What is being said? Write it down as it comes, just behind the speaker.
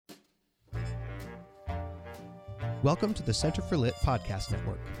Welcome to the Center for Lit Podcast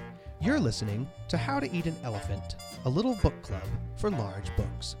Network. You're listening to How to Eat an Elephant, a little book club for large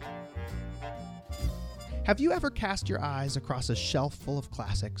books. Have you ever cast your eyes across a shelf full of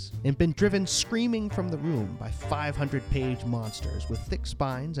classics and been driven screaming from the room by 500-page monsters with thick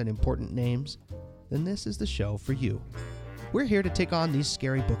spines and important names? Then this is the show for you. We're here to take on these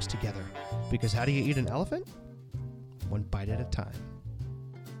scary books together, because how do you eat an elephant? One bite at a time.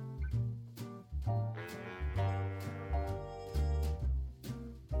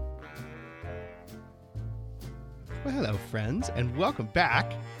 Well, hello, friends, and welcome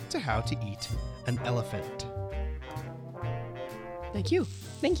back to How to Eat an Elephant. Thank you.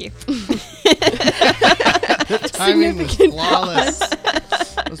 Thank you. The timing was flawless.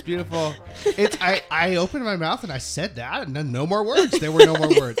 It was beautiful. I opened my mouth and I said that, and then no more words. There were no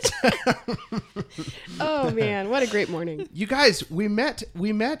more words. Oh man, what a great morning! You guys, we met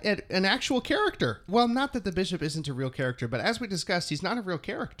at an actual character. Well, not that the bishop isn't a real character, but as we discussed, he's not a real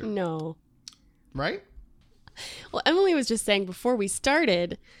character. No. Right? Well, Emily was just saying before we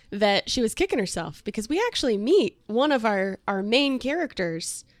started that she was kicking herself because we actually meet one of our main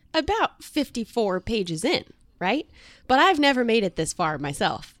characters about 54 pages in, right? But I've never made it this far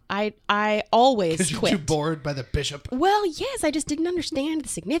myself. I always quit. Because you're too bored by the bishop. Well, yes, I just didn't understand the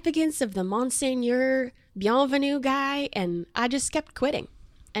significance of the Monseigneur Bienvenue guy, and I just kept quitting.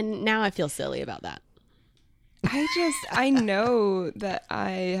 And now I feel silly about that. I know that I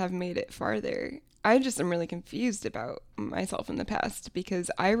have made it farther. I just am really confused about myself in the past because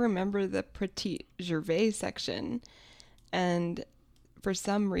I remember the Petit Gervais section, and for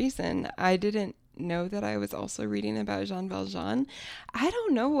some reason I didn't know that I was also reading about Jean Valjean. I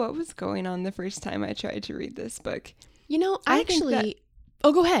don't know what was going on the first time I tried to read this book. You know,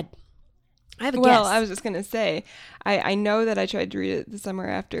 Oh, go ahead. I have a guess. Well, I was just going to say, I know that I tried to read it the summer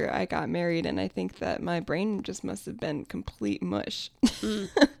after I got married, and I think that my brain just must have been complete mush.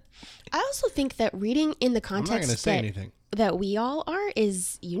 I also think that reading in the I'm not going to context say anything. that we all are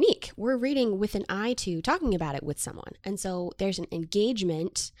is unique. We're reading with an eye to talking about it with someone. And so there's an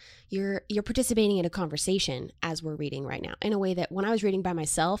engagement. You're participating in a conversation as we're reading right now in a way that when I was reading by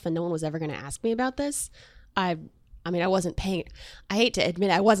myself and no one was ever going to ask me about this, I wasn't paying. I hate to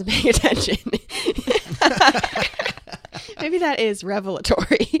admit I wasn't paying attention. Maybe that is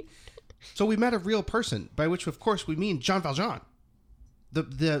revelatory. So we met a real person, by which, of course, we mean Jean Valjean.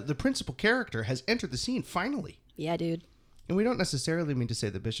 The principal character has entered the scene finally. Yeah, dude. And we don't necessarily mean to say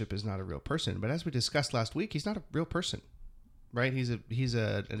the bishop is not a real person, but as we discussed last week, he's not a real person, right? He's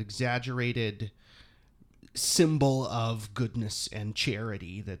an exaggerated symbol of goodness and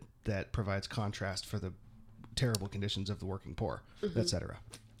charity that provides contrast for the terrible conditions of the working poor, etc.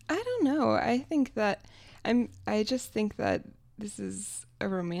 I don't know. I just think that this is a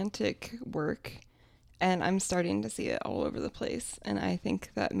romantic work, and I'm starting to see it all over the place. And I think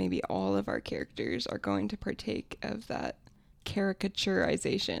that maybe all of our characters are going to partake of that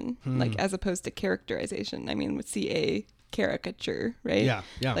caricaturization, like as opposed to characterization. I mean, with CA caricature, right? Yeah.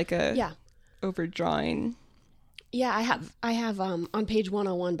 Like a overdrawing. Yeah, I have on page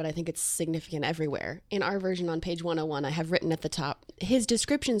 101, but I think it's significant everywhere. In our version on page 101, I have written at the top, his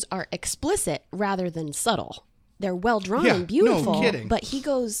descriptions are explicit rather than subtle. They're well drawn and beautiful, no kidding. but he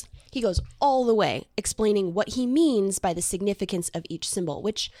goes all the way explaining what he means by the significance of each symbol,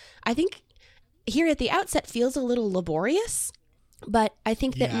 which I think here at the outset feels a little laborious, but I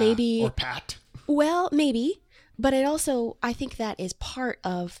think that maybe... Or pat. Well, maybe, but I think that is part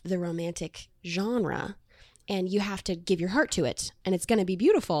of the romantic genre, and you have to give your heart to it, and it's going to be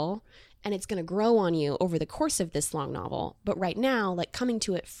beautiful, and it's going to grow on you over the course of this long novel. But right now, like coming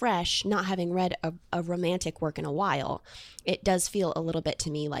to it fresh, not having read a romantic work in a while, it does feel a little bit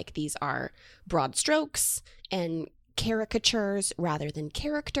to me like these are broad strokes and caricatures rather than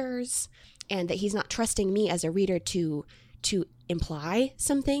characters, and that he's not trusting me as a reader to imply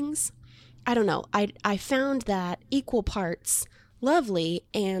some things. I don't know. I found that equal parts lovely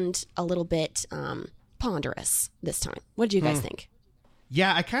and a little bit ponderous this time. What did you guys think?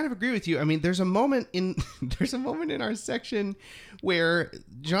 Yeah, I kind of agree with you. I mean, there's a moment in our section where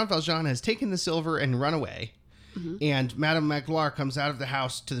Jean Valjean has taken the silver and run away, and Madame Magloire comes out of the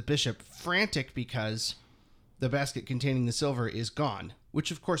house to the bishop, frantic because the basket containing the silver is gone,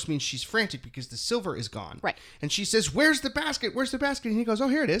 which of course means she's frantic because the silver is gone. Right. And she says, "Where's the basket? Where's the basket?" And he goes, "Oh,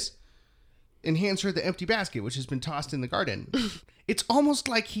 here it is," and hands her the empty basket, which has been tossed in the garden. It's almost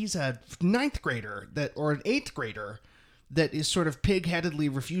like he's a 9th grader or an 8th grader that is sort of pig-headedly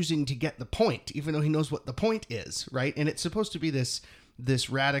refusing to get the point, even though he knows what the point is, right? And it's supposed to be this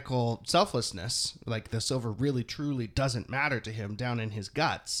radical selflessness, like the silver really truly doesn't matter to him down in his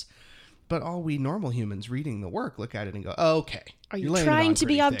guts. but all we normal humans reading the work look at it and go, oh, okay. Are you you're laying it trying on to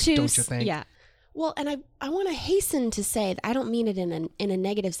be pretty thick, obtuse? don't you think? Yeah. Well, and I want to hasten to say that I don't mean it in a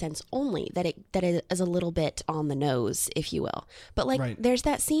negative sense only, that it is a little bit on the nose, if you will. But like Right. there's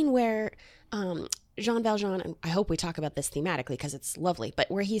that scene where Jean Valjean, and I hope we talk about this thematically because it's lovely, but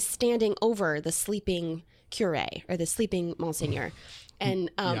where he's standing over the sleeping curé or the sleeping Monseigneur.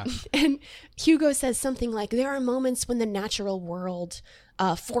 And and Hugo says something like, there are moments when the natural world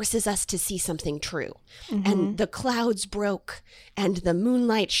forces us to see something true. And the clouds broke and the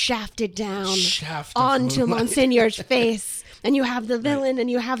moonlight shafted down Shaft of onto moonlight. Monseigneur's face. And you have the villain and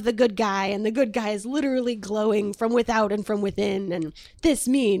you have the good guy, and the good guy is literally glowing from without and from within. And this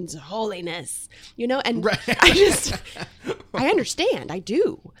means holiness, and Right. I understand. I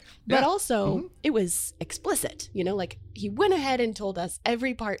do. But Yeah. also it was explicit, like he went ahead and told us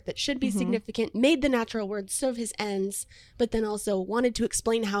every part that should be significant, made the natural world serve his ends, but then also wanted to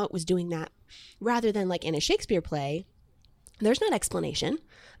explain how it was doing that, rather than like in a Shakespeare play, there's not explanation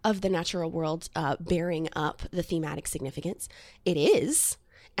of the natural world bearing up the thematic significance. It is,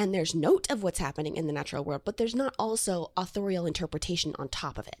 and there's note of what's happening in the natural world, but there's not also authorial interpretation on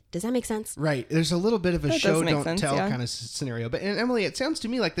top of it. Does that make sense? Right. There's a little bit of a That show does make don't sense, tell yeah. kind of scenario. But and Emily, it sounds to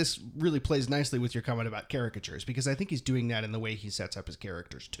me like this really plays nicely with your comment about caricatures, because I think he's doing that in the way he sets up his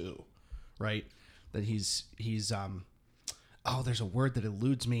characters too. Right? That he's there's a word that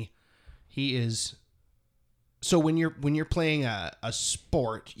eludes me. He is so when you're playing a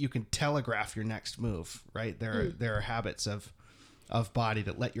sport, you can telegraph your next move, right? There are habits of body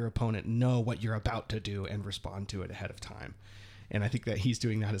that let your opponent know what you're about to do and respond to it ahead of time. And I think that he's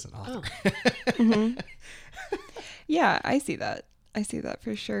doing that as an author. Yeah, I see that. I see that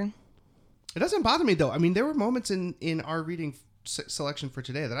for sure. It doesn't bother me, though. I mean, there were moments in our reading selection for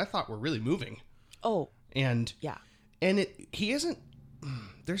today that I thought were really moving. Oh, And yeah. and he isn't.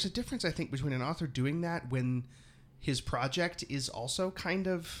 There's a difference, I think, between an author doing that when his project is also kind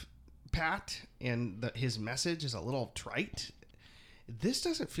of pat and his message is a little trite. This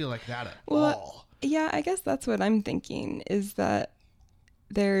doesn't feel like that at all. Yeah, I guess that's what I'm thinking, is that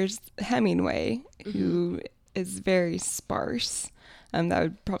there's Hemingway, who is very sparse. That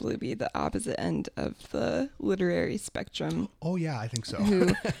would probably be the opposite end of the literary spectrum, Oh, yeah, I think so.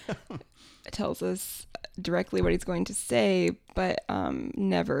 who tells us directly what he's going to say, but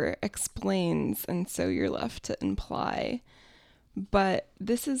never explains, and so you're left to imply. But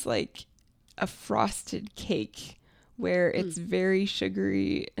this is like a frosted cake where it's very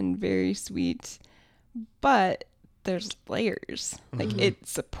sugary and very sweet, but there's layers. Like it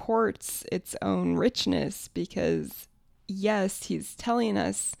supports its own richness because, yes, he's telling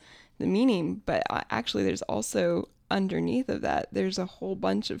us the meaning, but actually there's also underneath of that, there's a whole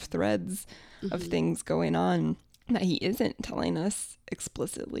bunch of threads of things going on that he isn't telling us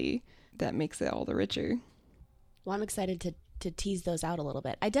explicitly that makes it all the richer. Well, I'm excited to tease those out a little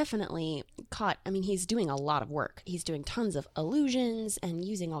bit. I definitely he's doing a lot of work. He's doing tons of allusions and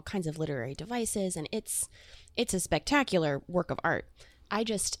using all kinds of literary devices, and it's a spectacular work of art. I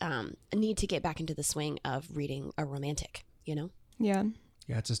just need to get back into the swing of reading a romantic, Yeah.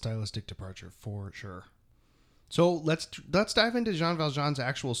 Yeah, it's a stylistic departure for sure. So let's dive into Jean Valjean's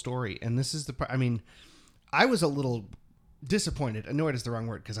actual story. And this is the part, I mean, I was a little disappointed. Annoyed is the wrong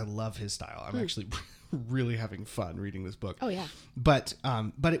word because I love his style. I'm actually really having fun reading this book. Oh, yeah. But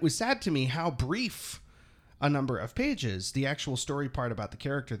it was sad to me how brief a number of pages the actual story part about the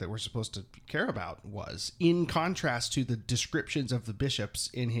character that we're supposed to care about was, in contrast to the descriptions of the bishops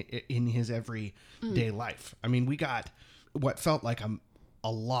in his everyday life. I mean, we got what felt like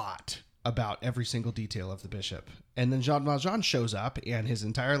a lot about every single detail of the bishop. And then Jean Valjean shows up and his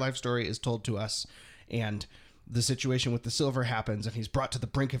entire life story is told to us, and the situation with the silver happens and he's brought to the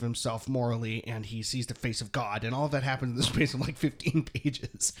brink of himself morally and he sees the face of God, and all of that happens in the space of like 15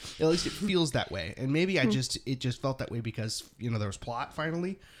 pages. At least it feels that way. And maybe it just felt that way because, there was plot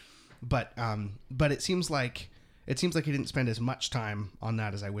finally. But it seems like he didn't spend as much time on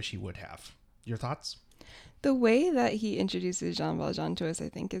that as I wish he would have. Your thoughts? The way that he introduces Jean Valjean to us, I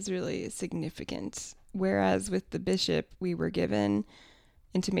think, is really significant. Whereas with the bishop, we were given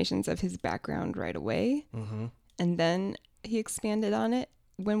intimations of his background right away. Mm-hmm. And then he expanded on it.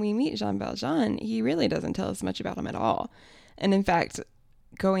 When we meet Jean Valjean, he really doesn't tell us much about him at all. And in fact,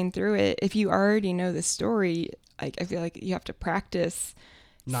 going through it, if you already know the story, I feel like you have to practice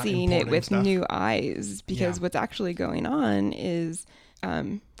Not seeing it importing with stuff. new eyes, because Yeah. what's actually going on is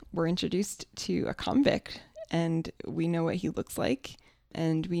we're introduced to a convict, and we know what he looks like,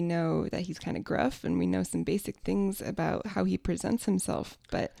 and we know that he's kind of gruff, and we know some basic things about how he presents himself.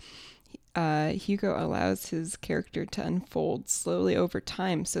 But Hugo allows his character to unfold slowly over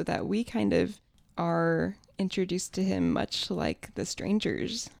time so that we kind of are introduced to him much like the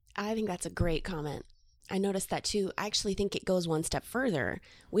strangers. I think that's a great comment. I noticed that too. I actually think it goes one step further.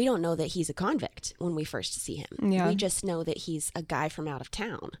 We don't know that he's a convict when we first see him. Yeah. We just know that he's a guy from out of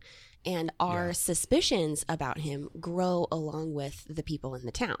town. And our suspicions about him grow along with the people in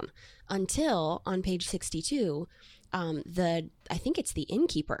the town until on page 62, I think it's the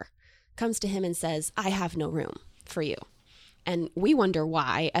innkeeper comes to him and says, "I have no room for you." And we wonder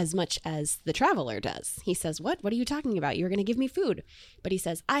why as much as the traveler does. He says, What are you talking about? You're going to give me food. But he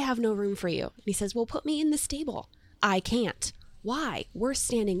says, "I have no room for you." And he says, "Well, put me in the stable." "I can't." Why? We're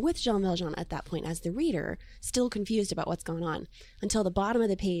standing with Jean Valjean at that point as the reader, still confused about what's going on. Until the bottom of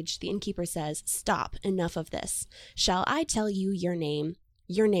the page, the innkeeper says, "Stop, enough of this. Shall I tell you your name?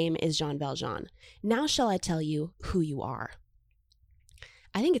 Your name is Jean Valjean. Now shall I tell you who you are?"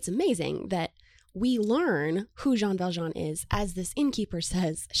 I think it's amazing that we learn who Jean Valjean is as this innkeeper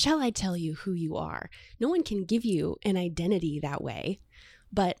says, "Shall I tell you who you are?" No one can give you an identity that way,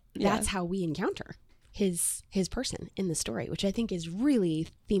 but that's how we encounter his person in the story, which I think is really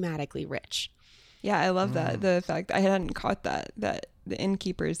thematically rich. Yeah, I love that. The fact I hadn't caught that the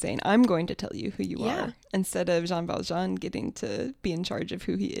innkeeper is saying, "I'm going to tell you who you are," instead of Jean Valjean getting to be in charge of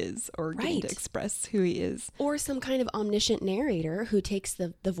who he is or getting to express who he is. Or some kind of omniscient narrator who takes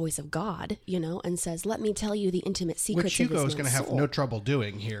the voice of God, and says, "Let me tell you the intimate secrets Which of this Hugo man's is going to have soul." no trouble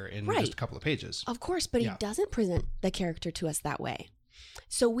doing here in just a couple of pages. Of course, but he doesn't present the character to us that way.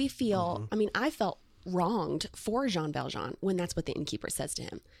 So we feel, I felt wronged for Jean Valjean when that's what the innkeeper says to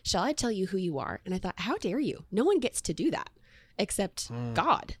him. "Shall I tell you who you are?" And I thought, how dare you? No one gets to do that except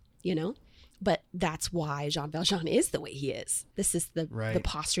God, But that's why Jean Valjean is the way he is. This is the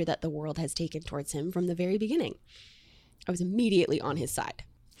posture that the world has taken towards him from the very beginning. I was immediately on his side.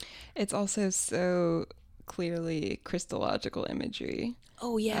 It's also so clearly Christological imagery.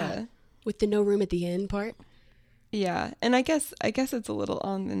 Oh, yeah. With the no room at the inn part. Yeah, and I guess it's a little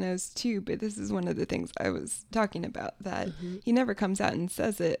on the nose too, but this is one of the things I was talking about, that he never comes out and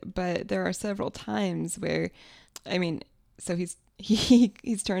says it, but there are several times where, so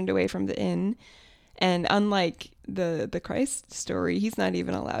he's turned away from the inn, and unlike the Christ story, he's not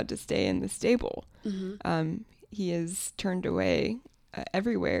even allowed to stay in the stable. He is turned away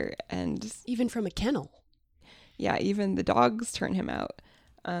everywhere, and even from a kennel. Yeah, even the dogs turn him out.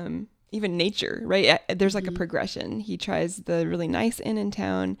 Even nature, right? There's like a progression. He tries the really nice inn in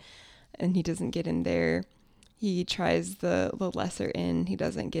town and he doesn't get in there. He tries the lesser inn. He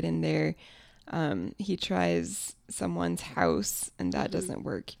doesn't get in there. He tries someone's house and that doesn't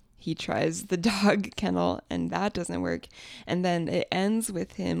work. He tries the dog kennel and that doesn't work. And then it ends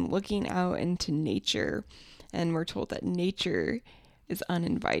with him looking out into nature. And we're told that nature is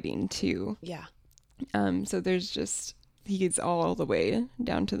uninviting too. Yeah. So there's just... he gets all the way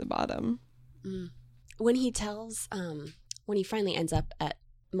down to the bottom. When he tells, when he finally ends up at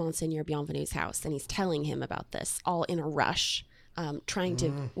Monseigneur Bienvenu's house and he's telling him about this, all in a rush, trying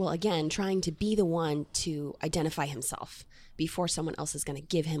to be the one to identify himself before someone else is going to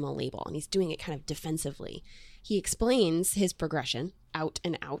give him a label. And he's doing it kind of defensively. He explains his progression out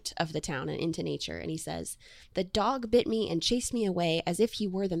and out of the town and into nature. And he says, "The dog bit me and chased me away as if he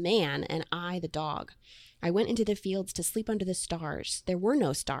were the man and I the dog. I went into the fields to sleep under the stars. There were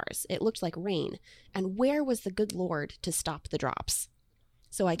no stars. It looked like rain. And where was the good Lord to stop the drops?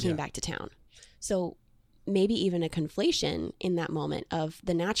 So I came back to town." So maybe even a conflation in that moment of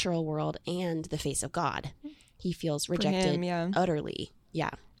the natural world and the face of God. He feels rejected utterly.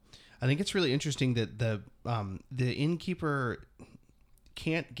 Yeah. I think it's really interesting that the innkeeper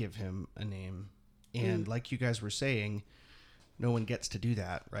can't give him a name. And like you guys were saying, no one gets to do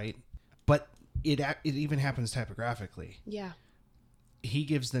that, right? But it even happens typographically. Yeah. He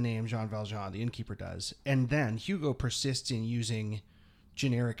gives the name Jean Valjean, the innkeeper does, and then Hugo persists in using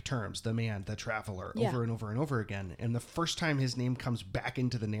generic terms, the man, the traveler, over and over and over again. And the first time his name comes back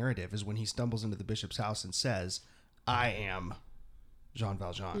into the narrative is when he stumbles into the bishop's house and says, "I am Jean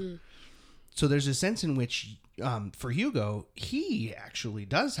Valjean." So there's a sense in which, for Hugo, he actually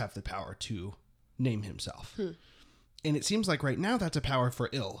does have the power to name himself. And it seems like right now that's a power for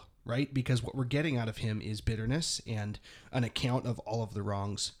ill. Right? Because what we're getting out of him is bitterness and an account of all of the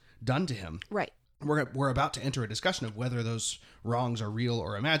wrongs done to him. Right. We're about to enter a discussion of whether those wrongs are real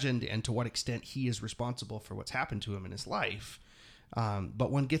or imagined and to what extent he is responsible for what's happened to him in his life. But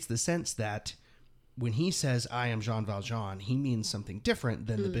one gets the sense that when he says, "I am Jean Valjean," he means something different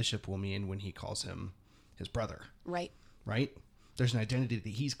than the bishop will mean when he calls him his brother. Right. Right? There's an identity that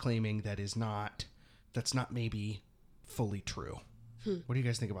he's claiming that's not maybe fully true. What do you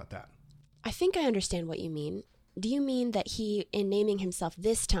guys think about that? I think I understand what you mean. Do you mean that he, in naming himself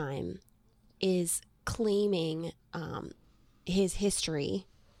this time, is claiming his history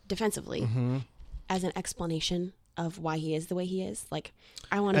defensively as an explanation of why he is the way he is? Like,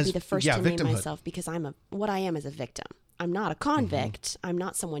 I want to be the first to name myself because what I am is a victim. I'm not a convict. I'm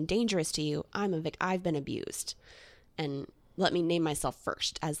not someone dangerous to you. I've been abused. And let me name myself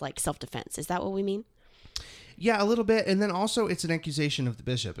first as like self-defense. Is that what we mean? Yeah, a little bit. And then also it's an accusation of the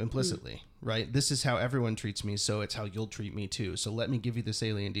bishop implicitly, right? This is how everyone treats me, so it's how you'll treat me too. So let me give you the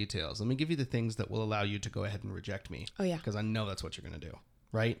salient details. Let me give you the things that will allow you to go ahead and reject me. Oh, yeah. Because I know that's what you're going to do,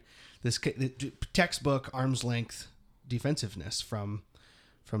 right? This textbook arm's length defensiveness from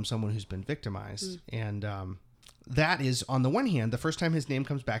someone who's been victimized. And that is, on the one hand, the first time his name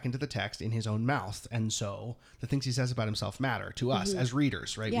comes back into the text in his own mouth. And so the things he says about himself matter to us as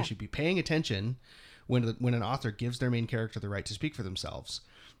readers, right? Yeah. We should be paying attention when an author gives their main character the right to speak for themselves.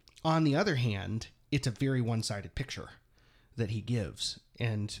 On the other hand, it's a very one-sided picture that he gives.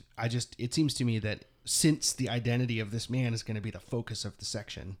 And it seems to me that since the identity of this man is going to be the focus of the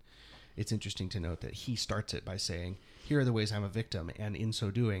section, it's interesting to note that he starts it by saying, here are the ways I'm a victim, and in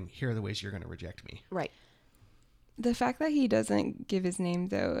so doing, here are the ways you're going to reject me. Right. The fact that he doesn't give his name,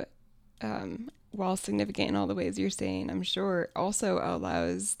 though, while significant in all the ways you're saying, I'm sure also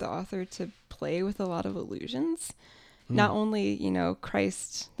allows the author to play with a lot of illusions. Not only,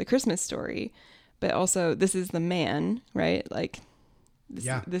 Christ, the Christmas story, but also this is the man, right? Like,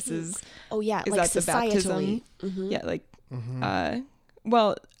 this is... Oh, yeah, is like that the baptism? Yeah, like...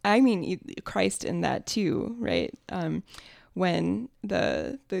 well, I mean, Christ in that too, right? When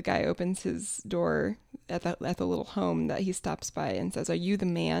the guy opens his door at the little home that he stops by and says, "Are you the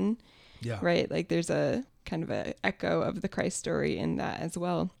man?" Yeah. Right? Like there's a kind of a echo of the Christ story in that as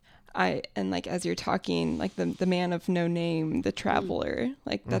well. Like as you're talking, like the man of no name, the traveler,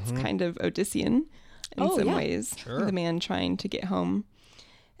 like that's kind of Odyssean in some ways. Sure. The man trying to get home.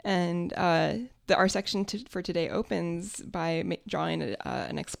 And our section for today opens by drawing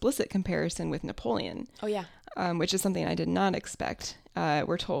an explicit comparison with Napoleon. Oh, yeah. Which is something I did not expect.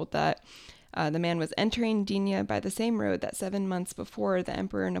 We're told that the man was entering D by the same road that 7 months before the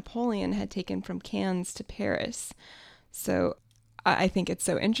Emperor Napoleon had taken from Cannes to Paris. So I think it's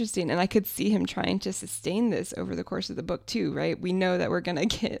so interesting. And I could see him trying to sustain this over the course of the book too, right? We know that we're going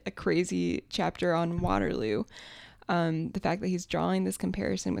to get a crazy chapter on Waterloo. The fact that he's drawing this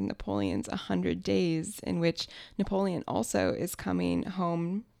comparison with Napoleon's 100 Days, in which Napoleon also is coming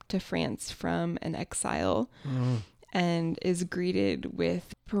home to France from an exile and is greeted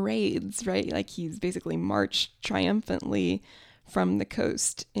with parades, right? Like he's basically marched triumphantly from the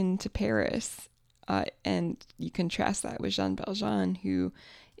coast into Paris. And you contrast that with Jean Valjean, who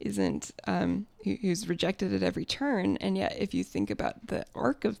isn't, who's rejected at every turn. And yet, if you think about the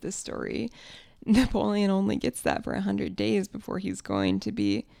arc of the story, Napoleon only gets that for 100 days before he's going to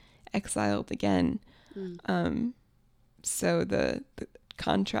be exiled again. So the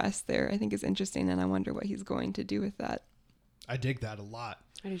contrast there, I think, is interesting, and I wonder what he's going to do with that. I dig that a lot.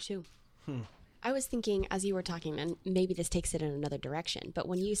 I do too. I was thinking as you were talking, and maybe this takes it in another direction, but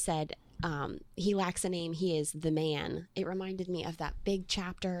when you said he lacks a name, he is the man, it reminded me of that big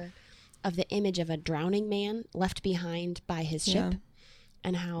chapter of the image of a drowning man left behind by his ship,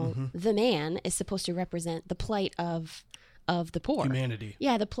 and how the man is supposed to represent the plight of the poor. Humanity.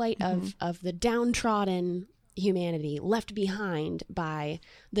 Yeah, the plight of the downtrodden humanity left behind by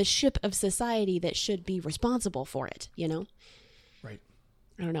the ship of society that should be responsible for it, Right.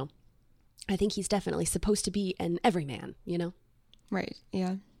 I don't know. I think he's definitely supposed to be an everyman, Right,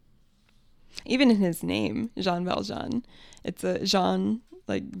 yeah. Even in his name, Jean Valjean, it's a Jean,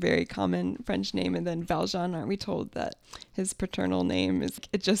 like very common French name, and then Valjean, aren't we told that his paternal name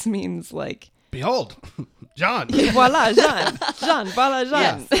it just means like... Behold, Jean. Voila, Jean. Jean, voila,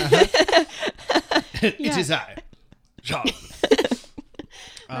 Jean. Yes, It is I, Jean.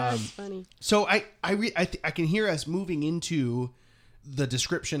 That's funny. So I can hear us moving into the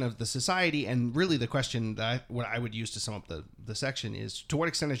description of the society, and really the question that what I would use to sum up the section is, to what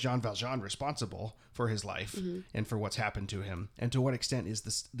extent is Jean Valjean responsible for his life and for what's happened to him, and to what extent is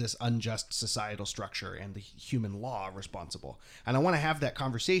this unjust societal structure and the human law responsible? And I want to have that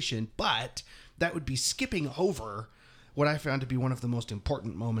conversation, but that would be skipping over what I found to be one of the most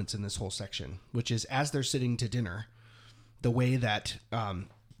important moments in this whole section, which is as they're sitting to dinner, the way that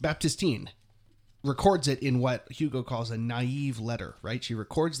Baptistine records it in what Hugo calls a naive letter, right? She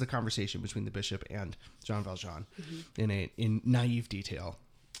records the conversation between the bishop and Jean Valjean in naive detail.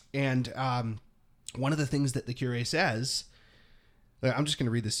 And one of the things that the curé says I'm just going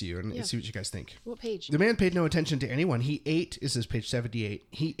to read this to you and see what you guys think. What page? The man paid no attention to anyone. He ate, this is page 78.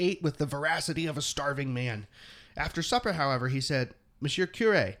 He ate with the voracity of a starving man. After supper, however, he said, Monsieur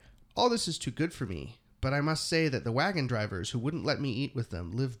Curé, all this is too good for me, but I must say that the wagon drivers who wouldn't let me eat with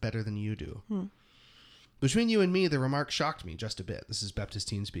them live better than you do. Between you and me, the remark shocked me just a bit. This is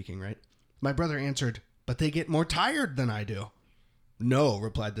Baptistine speaking, right? My brother answered, but they get more tired than I do. No,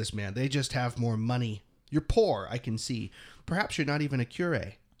 replied this man, they just have more money. You're poor, I can see. Perhaps you're not even a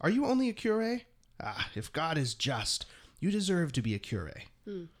curé. Are you only a curé? Ah, if God is just, you deserve to be a curé.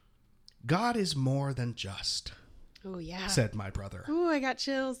 God is more than just, Oh, yeah. said my brother. Oh, I got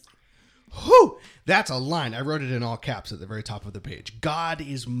chills. Whew! That's a line. I wrote it in all caps at the very top of the page. God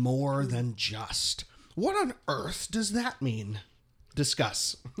is more than just. What on earth does that mean?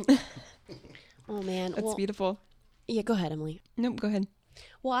 Discuss. Oh, man. That's Well, beautiful. yeah, go ahead, Emily. Nope, go ahead.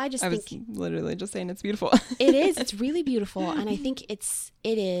 Well, I just I think was literally just saying it's beautiful. it is. It's really beautiful. And I think it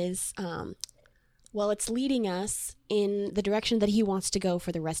is, it's leading us in the direction that he wants to go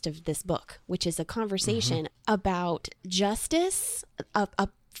for the rest of this book, which is a conversation about justice, a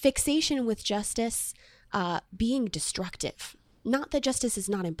fixation with justice being destructive. Not that justice is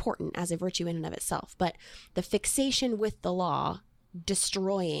not important as a virtue in and of itself, but the fixation with the law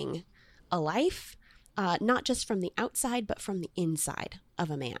destroying a life, not just from the outside, but from the inside of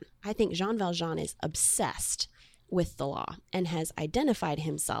a man. I think Jean Valjean is obsessed with the law and has identified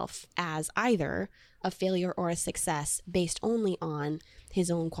himself as either a failure or a success based only on his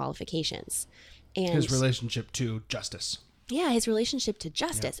own qualifications. And His relationship to justice. yeah, his relationship to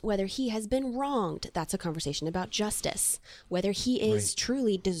justice, whether he has been wronged, that's a conversation about justice. Whether he is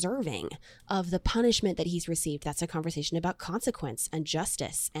truly deserving of the punishment that he's received, that's a conversation about consequence and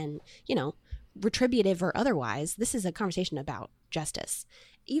justice and, retributive or otherwise. This is a conversation about justice.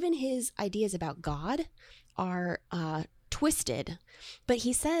 Even his ideas about God are twisted, but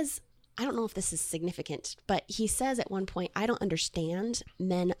he says, I don't know if this is significant, but he says at one point, I don't understand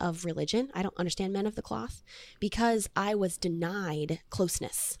men of religion. I don't understand men of the cloth because I was denied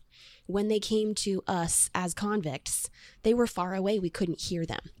closeness. When they came to us as convicts, they were far away. We couldn't hear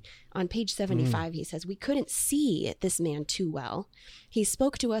them. On page 75, he says, we couldn't see this man too well. He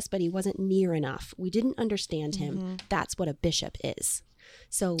spoke to us, but he wasn't near enough. We didn't understand him. That's what a bishop is.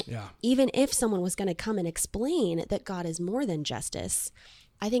 So even if someone was going to come and explain that God is more than justice,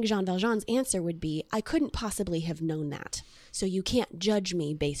 I think Jean Valjean's answer would be, I couldn't possibly have known that. So you can't judge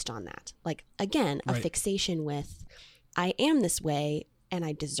me based on that. Like, again, a fixation with, I am this way and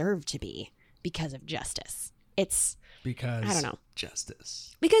I deserve to be because of justice. Because I don't know.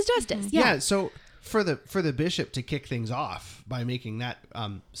 Justice. Because justice. Yeah. So for the bishop to kick things off by making that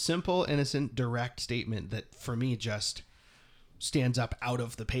simple, innocent, direct statement that for me just stands up out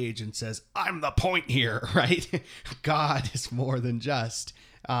of the page and says, I'm the point here, right? God is more than just.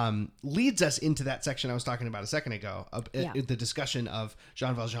 Leads us into that section I was talking about a second ago, the discussion of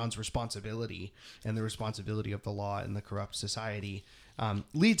Jean Valjean's responsibility and the responsibility of the law in the corrupt society.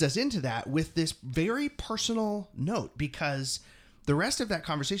 Leads us into that with this very personal note, because the rest of that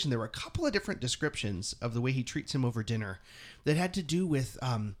conversation, there were a couple of different descriptions of the way he treats him over dinner that had to do with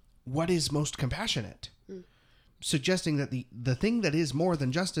what is most compassionate, suggesting that the thing that is more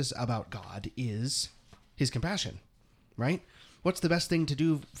than justice about God is his compassion, right? What's the best thing to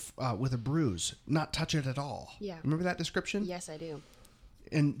do with a bruise? Not touch it at all. Yeah. Remember that description? Yes, I do.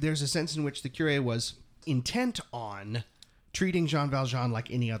 And there's a sense in which the curé was intent on treating Jean Valjean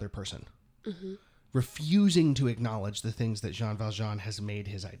like any other person, refusing to acknowledge the things that Jean Valjean has made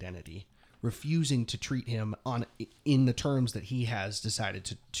his identity, refusing to treat him in the terms that he has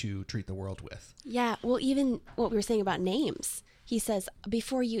decided to treat the world with. Yeah, well, even what we were saying about names, he says,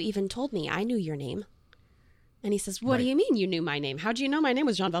 before you even told me, I knew your name. And he says, what do you mean you knew my name? How do you know my name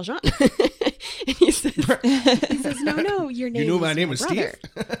was Jean Valjean? And he says, no, your name. You knew my name was brother.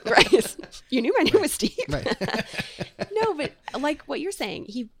 Steve? Right. You knew my name was Steve. Right. No, but like what you're saying,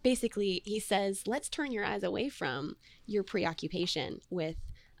 he says, let's turn your eyes away from your preoccupation with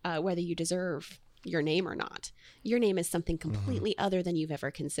whether you deserve your name or not. Your name is something completely other than you've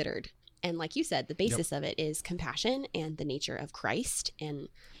ever considered. And like you said, the basis of it is compassion and the nature of Christ and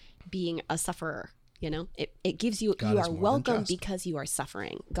being a sufferer. It gives you, you are welcome because you are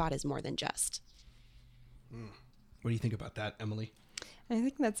suffering. God is more than just. What do you think about that, Emily? I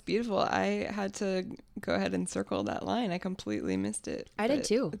think that's beautiful. I had to go ahead and circle that line. I completely missed it. I did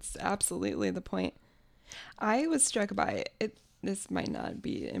too. It's absolutely the point. I was struck by it. This might not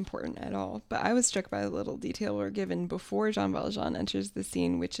be important at all, but I was struck by a little detail we're given before Jean Valjean enters the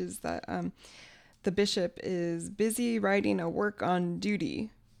scene, which is that the bishop is busy writing a work on duty,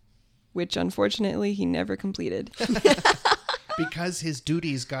 which unfortunately he never completed. because his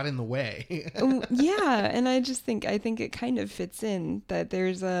duties got in the way. Yeah, and I think it kind of fits in that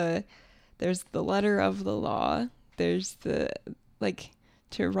there's the letter of the law, there's the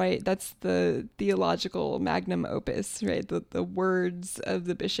to write, that's the theological magnum opus, right? The words of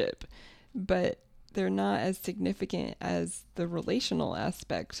the bishop, but they're not as significant as the relational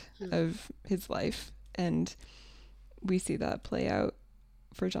aspect of his life, and we see that play out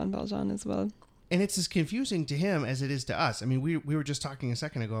for Jean Valjean as well. And it's as confusing to him as it is to us. I mean, we were just talking a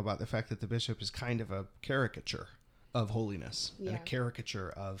second ago about the fact that the bishop is kind of a caricature of holiness and a caricature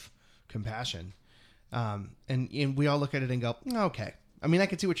of compassion. And we all look at it and go, okay. I mean, I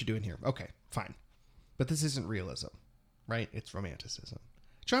can see what you're doing here. Okay, fine. But this isn't realism, right? It's romanticism.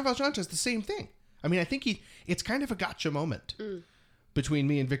 Jean Valjean does the same thing. I mean, I think it's kind of a gotcha moment between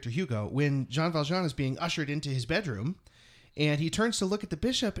me and Victor Hugo when Jean Valjean is being ushered into his bedroom and he turns to look at the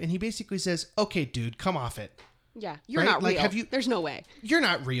bishop and he basically says, okay, dude, come off it. Yeah, you're right? not real. There's no way. You're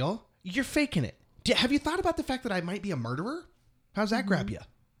not real. You're faking it. Have you thought about the fact that I might be a murderer? How's that grab you?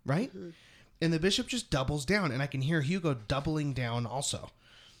 Right? Mm-hmm. And the bishop just doubles down, and I can hear Hugo doubling down also.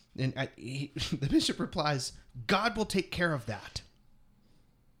 And the bishop replies, God will take care of that.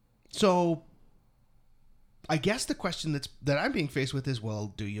 So I guess the question that I'm being faced with is,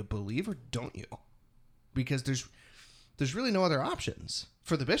 well, do you believe or don't you? Because there's really no other options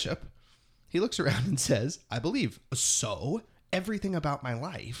for the bishop. He looks around and says, I believe. So everything about my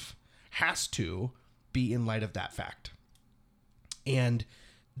life has to be in light of that fact. And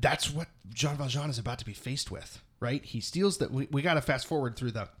that's what Jean Valjean is about to be faced with, right? He steals that. We got to fast forward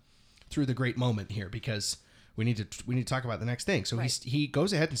through the great moment here because we need to talk about the next thing. So he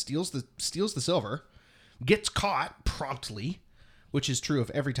goes ahead and steals the silver, gets caught promptly, which is true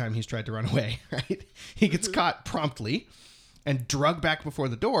of every time he's tried to run away, right? He gets caught promptly and dragged back before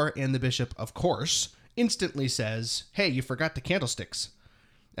the door, and the bishop, of course, instantly says, "Hey, you forgot the candlesticks.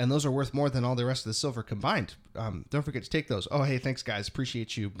 And those are worth more than all the rest of the silver combined. Don't forget to take those. Oh, hey, thanks, guys.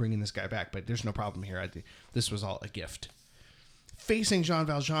 Appreciate you bringing this guy back, but there's no problem here. This was all a gift." Facing Jean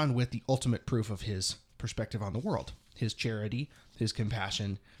Valjean with the ultimate proof of his perspective on the world, his charity, his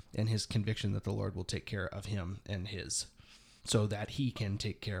compassion, and his conviction that the Lord will take care of him and his, so that he can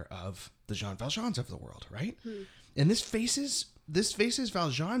take care of the Jean Valjeans of the world, right? And this faces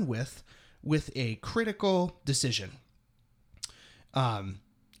Valjean with a critical decision.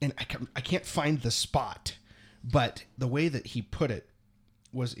 And I can't find the spot, but the way that he put it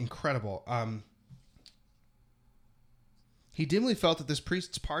was incredible. He dimly felt that this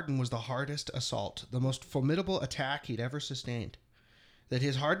priest's pardon was the hardest assault, the most formidable attack he'd ever sustained. That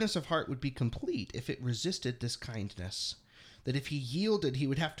his hardness of heart would be complete if it resisted this kindness. That if he yielded, he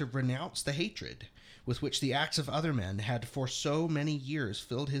would have to renounce the hatred with which the acts of other men had for so many years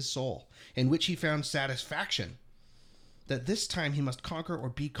filled his soul, in which he found satisfaction. That this time he must conquer or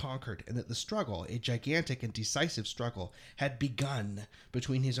be conquered, and that the struggle, a gigantic and decisive struggle, had begun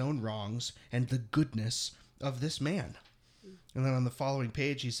between his own wrongs and the goodness of this man. And then on the following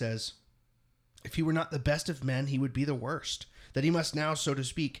page he says, if he were not the best of men, he would be the worst. That he must now, so to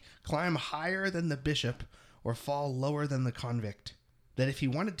speak, climb higher than the bishop or fall lower than the convict. That if he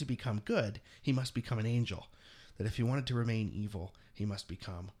wanted to become good, he must become an angel. That if he wanted to remain evil, he must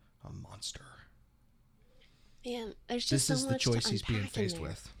become a monster. Man, there's just so much to unpack. This is the choice he's being faced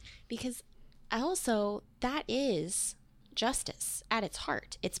with. Because also, that is justice at its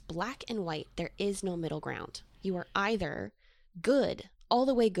heart. It's black and white. There is no middle ground. You are either good, all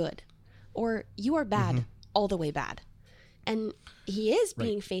the way good, or you are bad, all the way bad. And he is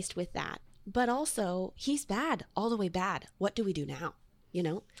being faced with that. But also, he's bad, all the way bad. What do we do now? You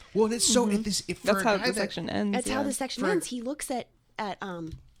know? Well, it's so... That's how the section ends. That's how the section ends. He looks at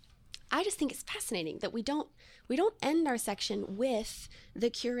I just think it's fascinating that we don't end our section with the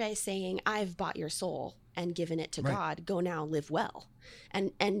curé saying, I've bought your soul and given it to God. Go now, live well.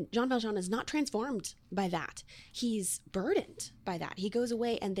 And Jean Valjean is not transformed by that. He's burdened by that. He goes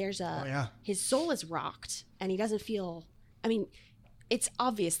away and there's his soul is rocked and he doesn't feel, I mean, it's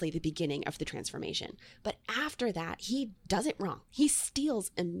obviously the beginning of the transformation. But after that, he does it wrong. He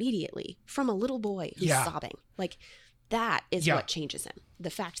steals immediately from a little boy who's sobbing. Like, that is what changes him. The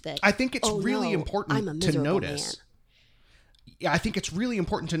fact that I think it's really important to notice. Man. Yeah, I think it's really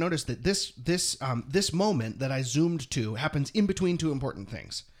important to notice that this moment that I zoomed to happens in between two important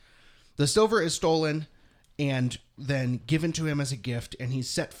things. The silver is stolen and then given to him as a gift, and he's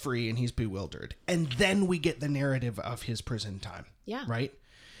set free and he's bewildered. And then we get the narrative of his prison time. Yeah. Right?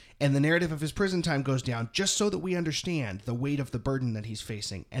 And the narrative of his prison time goes down just so that we understand the weight of the burden that he's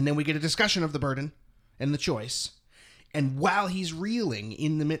facing. And then we get a discussion of the burden and the choice. And while he's reeling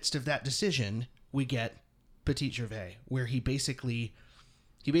in the midst of that decision, we get Petit Gervais, where he basically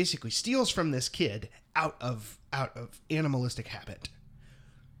steals from this kid out of animalistic habit.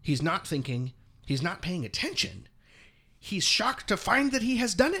 He's not thinking, he's not paying attention. He's shocked to find that he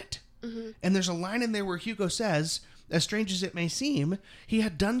has done it. Mm-hmm. And there's a line in there where Hugo says, as strange as it may seem, he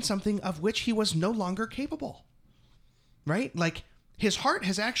had done something of which he was no longer capable. Right? Like, his heart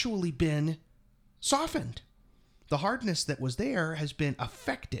has actually been softened. The hardness that was there has been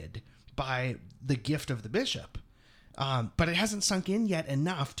affected by the gift of the bishop. But it hasn't sunk in yet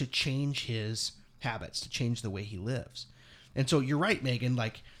enough to change his habits, to change the way he lives. And so you're right, Megan,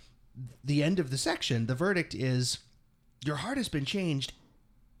 like, the end of the section, the verdict is, your heart has been changed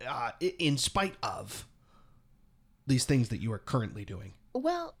in spite of these things that you are currently doing.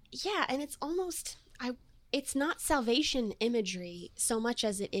 Well, yeah, and it's almost, it's not salvation imagery so much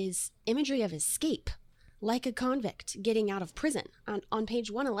as it is imagery of escape, like a convict getting out of prison. On page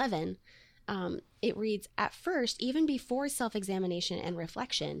 111, it reads, at first, even before self-examination and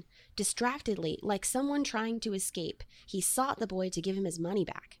reflection, distractedly, like someone trying to escape, he sought the boy to give him his money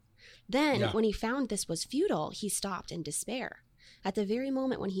back. Then, when he found this was futile, he stopped in despair. At the very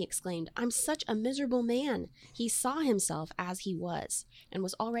moment when he exclaimed, I'm such a miserable man, he saw himself as he was, and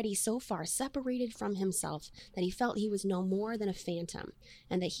was already so far separated from himself that he felt he was no more than a phantom,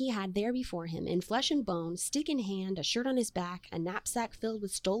 and that he had there before him, in flesh and bone, stick in hand, a shirt on his back, a knapsack filled with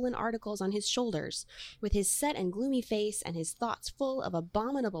stolen articles on his shoulders, with his set and gloomy face and his thoughts full of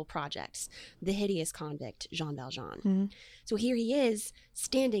abominable projects, the hideous convict, Jean Valjean. Mm-hmm. So here he is,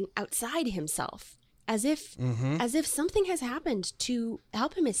 standing outside himself, as if something has happened to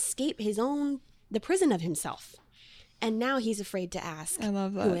help him escape the prison of himself. And now he's afraid to ask, I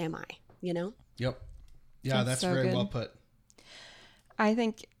love that. Who am I? You know? Yep. Yeah, that's so very good. well put. I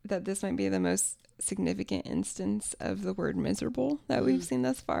think that this might be the most significant instance of the word miserable that we've seen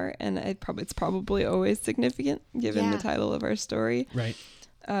thus far. And it's probably always significant given the title of our story. Right.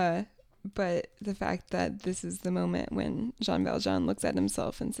 But the fact that this is the moment when Jean Valjean looks at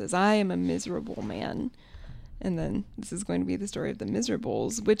himself and says, I am a miserable man. And then this is going to be the story of the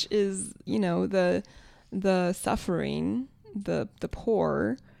miserables, which is, you know, the suffering, the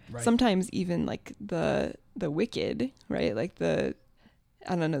poor, right. Sometimes even like the wicked, right? Like I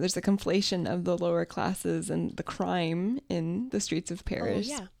don't know, there's a conflation of the lower classes and the crime in the streets of Paris.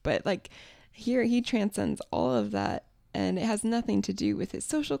 Oh, yeah. But like here he transcends all of that. And it has nothing to do with his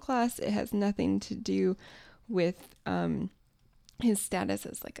social class. It has nothing to do with his status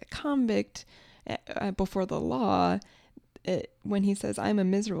as like a convict before the law. When he says, I'm a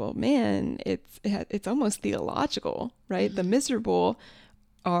miserable man, it's almost theological, right? Mm-hmm. The miserable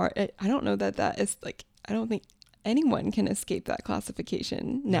I don't know that is like, I don't think anyone can escape that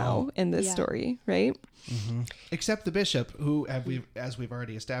classification now in this story, right? Mm-hmm. Except the bishop, who, as we've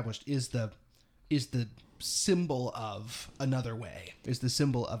already established, is the symbol of another way, is the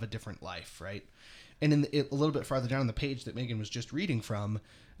symbol of a different life, right? And a little bit farther down on the page that Megan was just reading from,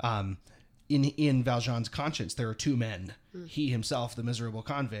 in Valjean's conscience, there are two men, he himself, the miserable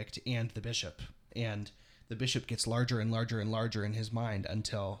convict, and the bishop. And the bishop gets larger and larger and larger in his mind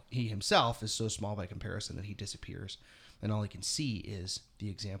until he himself is so small by comparison that he disappears. And all he can see is the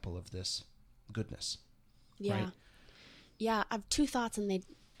example of this goodness. Yeah. Right? Yeah, I have two thoughts, and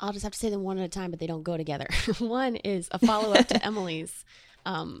I'll just have to say them one at a time, but they don't go together. One is a follow-up to Emily's,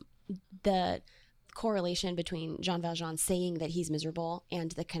 the correlation between Jean Valjean saying that he's miserable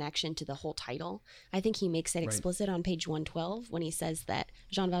and the connection to the whole title. I think he makes it explicit on page 112 when he says that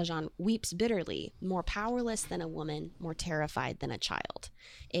Jean Valjean weeps bitterly, more powerless than a woman, more terrified than a child.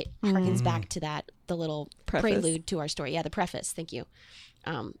 It harkens back to the little prelude to our story. Yeah, the preface. Thank you.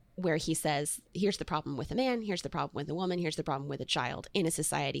 Where he says, here's the problem with a man, here's the problem with a woman, here's the problem with a child in a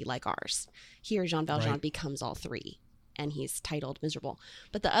society like ours. Here, Jean Valjean becomes all three, and he's titled miserable.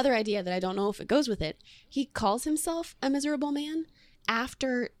 But the other idea that I don't know if it goes with it, he calls himself a miserable man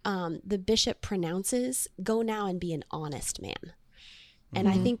after the bishop pronounces, go now and be an honest man. And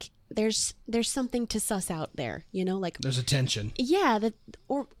I think there's something to suss out there, you know, like there's a tension. Yeah,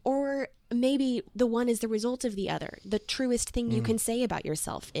 or maybe the one is the result of the other. The truest thing you can say about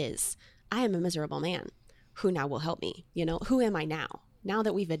yourself is, I am a miserable man. Who now will help me? You know, who am I now? Now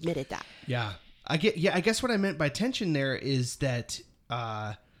that we've admitted that. Yeah. I guess what I meant by tension there is that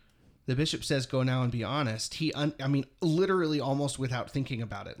the bishop says, go now and be honest. Literally almost without thinking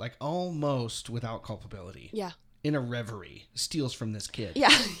about it, like almost without culpability. Yeah. In a reverie, steals from this kid.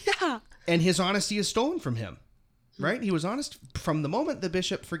 Yeah. Yeah. And his honesty is stolen from him, right? He was honest from the moment the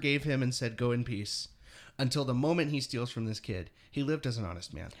bishop forgave him and said, go in peace, until the moment he steals from this kid. He lived as an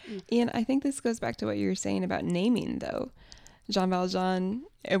honest man. Ian, I think this goes back to what you were saying about naming, though. Jean Valjean,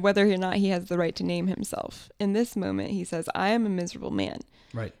 whether or not he has the right to name himself. In this moment, he says, I am a miserable man.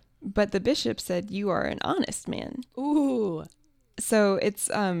 Right. But the bishop said, you are an honest man. Ooh. So it's,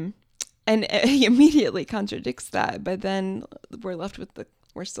 and he immediately contradicts that. But then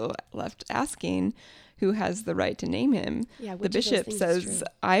we're still left asking who has the right to name him. Yeah, the bishop says,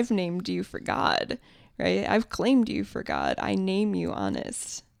 I've named you for God, right? I've claimed you for God. I name you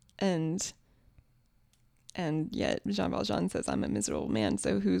honest. And yet Jean Valjean says, I'm a miserable man.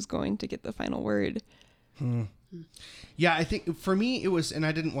 So who's going to get the final word? Yeah, I think for me it was, and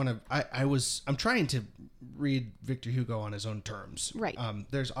I didn't want to, I'm trying to read Victor Hugo on his own terms. Right.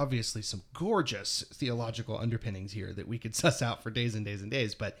 There's obviously some gorgeous theological underpinnings here that we could suss out for days and days and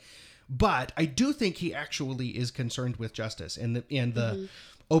days, but I do think he actually is concerned with justice, and the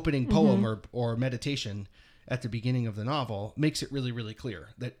opening poem or meditation at the beginning of the novel makes it really, really clear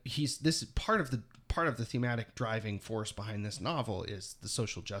that this is part of the thematic driving force behind this novel is the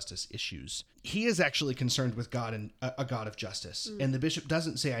social justice issues. He is actually concerned with God and a God of justice. And the bishop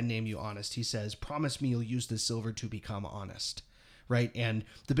doesn't say, I name you honest. He says, promise me you'll use the silver to become honest. Right. And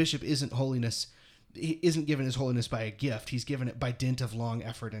the bishop he isn't given his holiness by a gift. He's given it by dint of long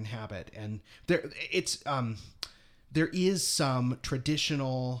effort and habit. And there is some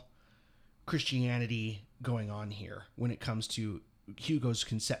traditional Christianity going on here when it comes to Hugo's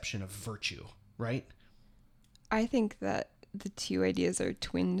conception of virtue. Right? I think that the two ideas are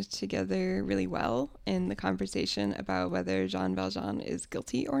twinned together really well in the conversation about whether Jean Valjean is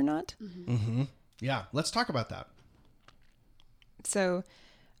guilty or not. Yeah, let's talk about that. So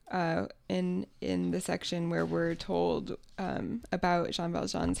in the section where we're told about Jean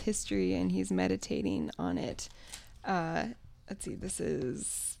Valjean's history and he's meditating on it, let's see, this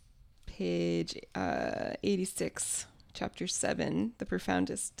is page 86, chapter 7, The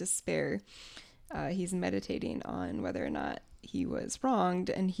Profoundest Despair. He's meditating on whether or not he was wronged,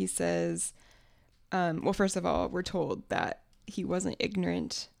 and he says, well, first of all, we're told that he wasn't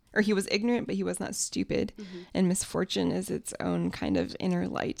ignorant, or he was ignorant, but he was not stupid, and misfortune is its own kind of inner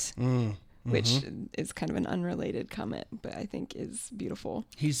light, which is kind of an unrelated comment, but I think is beautiful.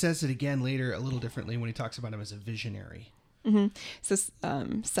 He says it again later a little differently when he talks about him as a visionary. So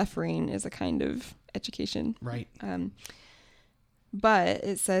suffering is a kind of education. Right. But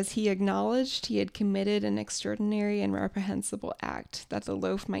it says he acknowledged he had committed an extraordinary and reprehensible act, that the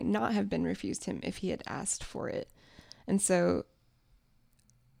loaf might not have been refused him if he had asked for it. And so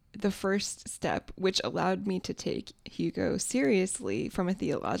the first step, which allowed me to take Hugo seriously from a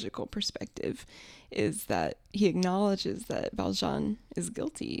theological perspective, is that he acknowledges that Valjean is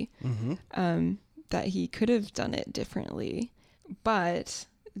guilty, that he could have done it differently. But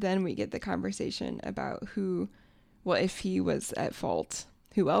then we get the conversation about if he was at fault,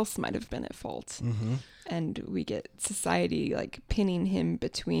 who else might have been at fault? And we get society like pinning him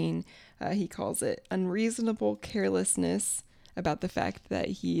between, he calls it unreasonable carelessness about the fact that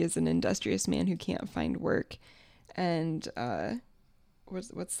he is an industrious man who can't find work. And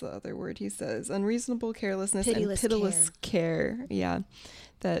what's the other word he says? Unreasonable carelessness and pitiless care. Yeah,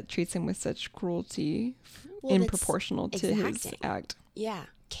 that treats him with such cruelty proportional to his act. Yeah,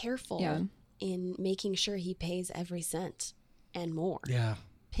 careful. Yeah. In making sure he pays every cent and more. Yeah.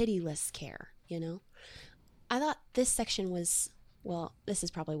 Pitiless care, I thought this section was, well, this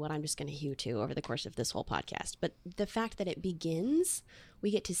is probably what I'm just going to hew to over the course of this whole podcast. But the fact that it begins, we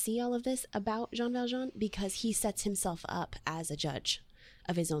get to see all of this about Jean Valjean because he sets himself up as a judge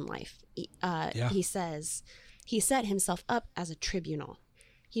of his own life. He says he set himself up as a tribunal.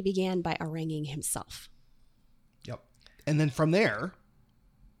 He began by haranguing himself. Yep. And then from there,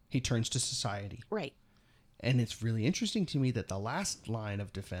 he turns to society. Right. And it's really interesting to me that the last line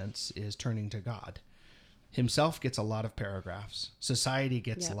of defense is turning to God. Himself gets a lot of paragraphs. Society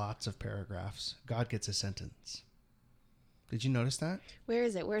gets lots of paragraphs. God gets a sentence. Did you notice that? Where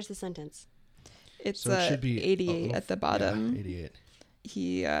is it? Where's the sentence? It should be 88 at the bottom. Yeah,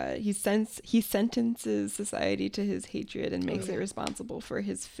 88. He sentences society to his hatred and makes it responsible for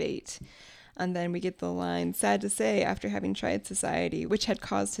his fate. And then we get the line, sad to say, after having tried society, which had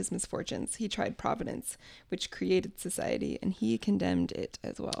caused his misfortunes, he tried providence, which created society, and he condemned it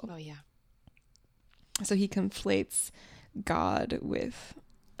as well. Oh, yeah. So he conflates God with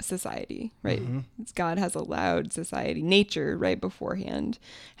society, right? God has allowed society, nature, right beforehand,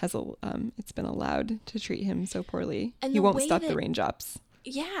 it's been allowed to treat him so poorly. And he won't stop the raindrops.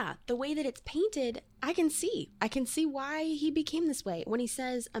 Yeah, the way that it's painted, I can see why he became this way. When he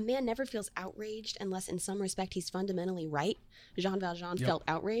says a man never feels outraged unless in some respect he's fundamentally right, Jean Valjean felt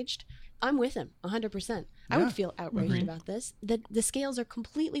outraged. I'm with him 100%. I would feel outraged about this. The scales are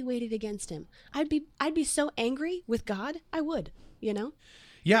completely weighted against him. I'd be so angry with God. I would,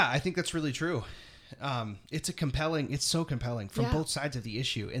 Yeah, I think that's really true. It's so compelling from both sides of the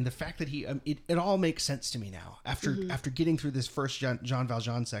issue. And the fact that it all makes sense to me now after getting through this first Jean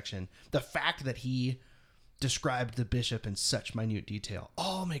Valjean section, the fact that he described the bishop in such minute detail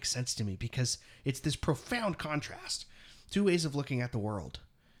all makes sense to me, because it's this profound contrast, two ways of looking at the world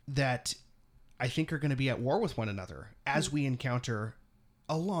that I think are going to be at war with one another as we encounter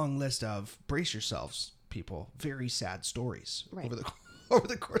a long list of, brace yourselves, people, very sad stories over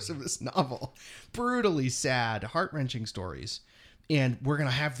the course of this novel. Brutally sad, heart-wrenching stories. And we're going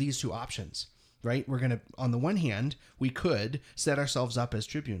to have these two options, right? We're going to, on the one hand, we could set ourselves up as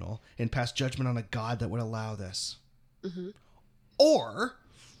tribunal and pass judgment on a God that would allow this. Mm-hmm. Or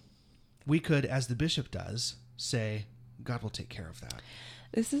we could, as the bishop does, say, God will take care of that.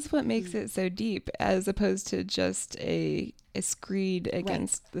 This is what makes it so deep, as opposed to just a screed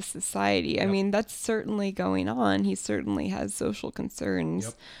against the society. I mean, that's certainly going on. He certainly has social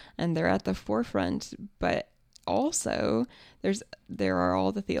concerns, and they're at the forefront. But also, there are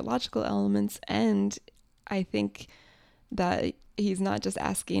all the theological elements, and I think that he's not just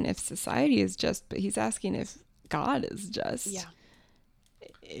asking if society is just, but he's asking if God is just. Yeah.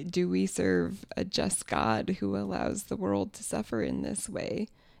 Do we serve a just God who allows the world to suffer in this way?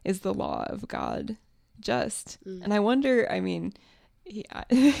 Is the law of God just? And I wonder, I mean,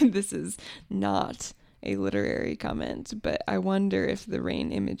 this is not a literary comment, but I wonder if the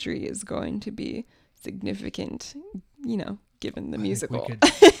rain imagery is going to be significant, given the musical. We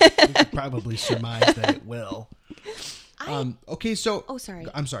could probably surmise that it will. Okay, so... Oh, sorry.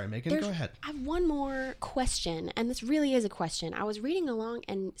 I'm sorry, Megan, go ahead. I have one more question, and this really is a question. I was reading along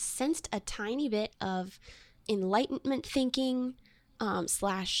and sensed a tiny bit of Enlightenment thinking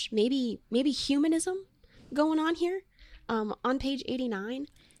 / maybe humanism going on here. On page 89,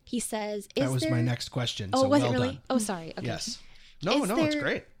 he says... That was my next question, Oh, so was well it really? done. Oh, sorry. Okay. Yes. No, it's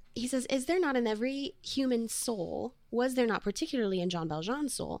great. He says, is there not in every human soul, was there not particularly in Jean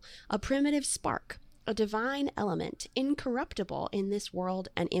Valjean's soul, a primitive spark, a divine element, incorruptible in this world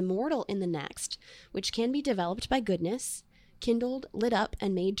and immortal in the next, which can be developed by goodness, kindled, lit up,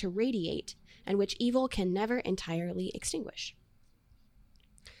 and made to radiate, and which evil can never entirely extinguish?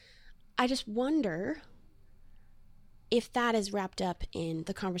 I just wonder if that is wrapped up in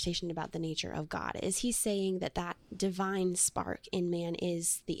the conversation about the nature of God. Is he saying that divine spark in man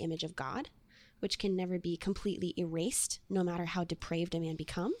is the image of God, which can never be completely erased, no matter how depraved a man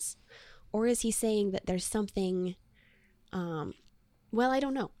becomes? Or is he saying that there's something, I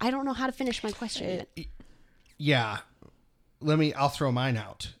don't know. I don't know how to finish my question. Yeah. I'll throw mine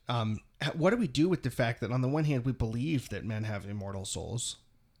out. What do we do with the fact that on the one hand, we believe that men have immortal souls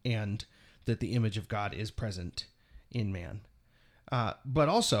and that the image of God is present in man. But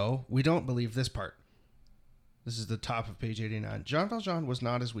also, we don't believe this part. This is the top of page 89. Jean Valjean was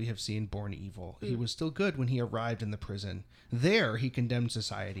not, as we have seen, born evil. He was still good when he arrived in the prison. There, he condemned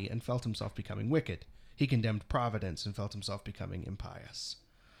society and felt himself becoming wicked. He condemned Providence and felt himself becoming impious.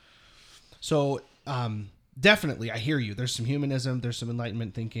 So, definitely, I hear you. There's some humanism. There's some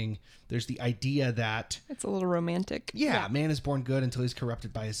Enlightenment thinking. There's the idea that... It's a little romantic. Yeah, man is born good until he's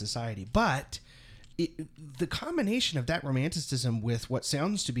corrupted by his society. But the combination of that romanticism with what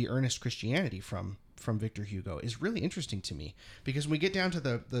sounds to be earnest Christianity from Victor Hugo is really interesting to me, because when we get down to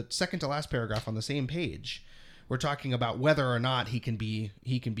the second to last paragraph on the same page, we're talking about whether or not he can be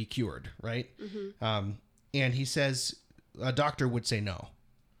cured, right? Mm-hmm. And he says a doctor would say no.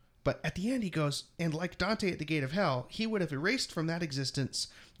 But at the end he goes, and like Dante at the gate of hell, he would have erased from that existence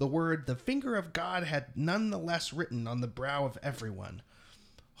the word the finger of God had nonetheless written on the brow of everyone.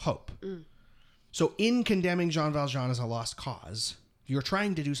 Hope. So in condemning Jean Valjean as a lost cause, you're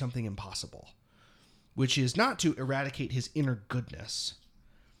trying to do something impossible, which is not to eradicate his inner goodness,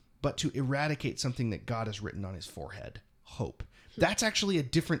 but to eradicate something that God has written on his forehead, hope. That's actually a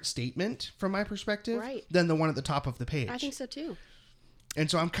different statement from my perspective than the one at the top of the page. I think so too. And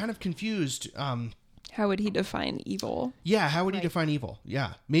so I'm kind of confused. How would he define evil? Yeah, how would he define evil?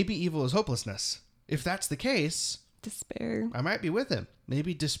 Yeah, maybe evil is hopelessness. If that's the case... Despair. I might be with him.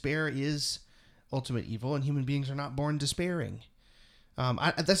 Maybe despair is ultimate evil and human beings are not born despairing.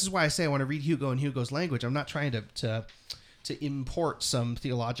 This is why I say I want to read Hugo in Hugo's language. I'm not trying to import some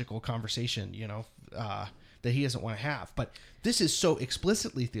theological conversation, that he doesn't want to have. But this is so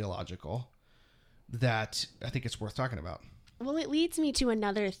explicitly theological that I think it's worth talking about. Well, it leads me to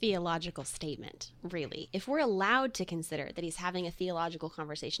another theological statement, really. If we're allowed to consider that he's having a theological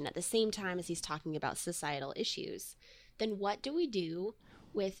conversation at the same time as he's talking about societal issues, then what do we do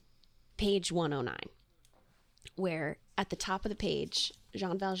with page 109, where at the top of the page,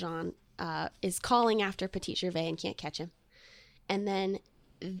 Jean Valjean is calling after Petit Gervais and can't catch him. And then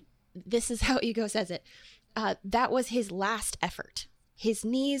this is how Hugo says it. That was his last effort. His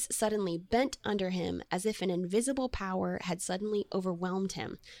knees suddenly bent under him as if an invisible power had suddenly overwhelmed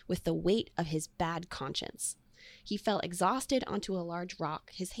him with the weight of his bad conscience. He fell exhausted onto a large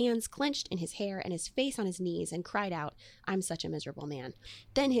rock, his hands clenched in his hair and his face on his knees, and cried out, "I'm such a miserable man."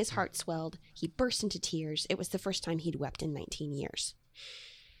 Then his heart swelled. He burst into tears. It was the first time he'd wept in 19 years.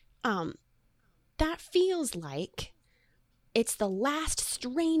 That feels like it's the last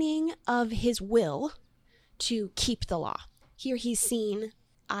straining of his will to keep the law. Here he's seen,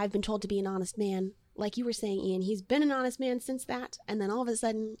 I've been told to be an honest man. Like you were saying, Ian, he's been an honest man since that. And then all of a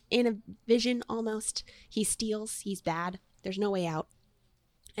sudden, in a vision almost, he steals, he's bad. There's no way out.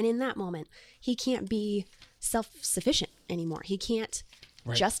 And in that moment, he can't be self-sufficient anymore. He can't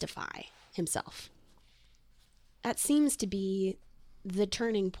justify himself. That seems to be the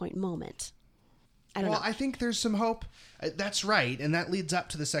turning point moment. I don't know. I think there's some hope. That's right. And that leads up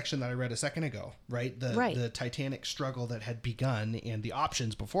to the section that I read a second ago, right? The Titanic struggle that had begun and the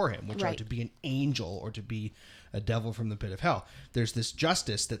options before him, which are to be an angel or to be a devil from the pit of hell. There's this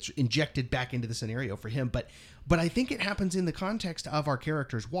justice that's injected back into the scenario for him. But I think it happens in the context of our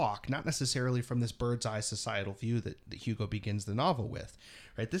character's walk, not necessarily from this bird's eye societal view that Hugo begins the novel with,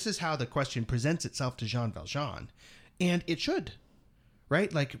 right? This is how the question presents itself to Jean Valjean. And it should.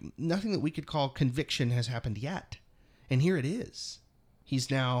 Right? Like nothing that we could call conviction has happened yet. And here it is.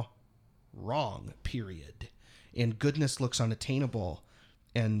 He's now wrong, period. And goodness looks unattainable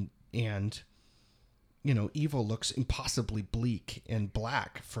and evil looks impossibly bleak and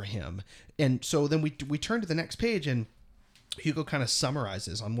black for him. And so then we turn to the next page and Hugo kind of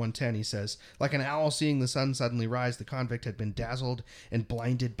summarizes on 110. He says, like an owl seeing the sun suddenly rise, the convict had been dazzled and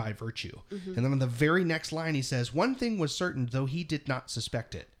blinded by virtue. Mm-hmm. And then on the very next line, he says, one thing was certain, though he did not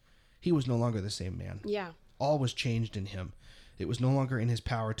suspect it. He was no longer the same man. Yeah. All was changed in him. It was no longer in his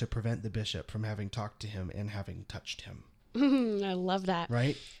power to prevent the bishop from having talked to him and having touched him. I love that.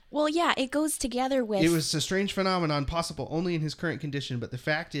 Right? Well, yeah, it goes together with... It was a strange phenomenon, possible only in his current condition, but the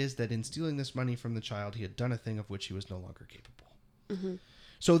fact is that in stealing this money from the child, he had done a thing of which he was no longer capable. Mm-hmm.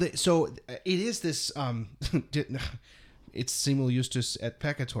 So it is this... it's simul justus et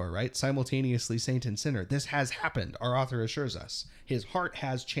peccator, right? Simultaneously saint and sinner. This has happened, our author assures us. His heart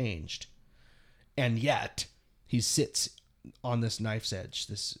has changed. And yet, he sits on this knife's edge,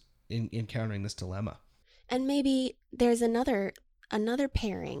 encountering this dilemma. And maybe there's another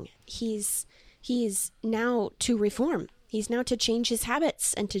pairing. He's now to reform. He's now to change his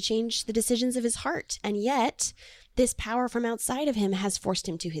habits and to change the decisions of his heart. And yet, this power from outside of him has forced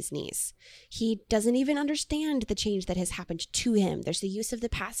him to his knees. He doesn't even understand the change that has happened to him. There's the use of the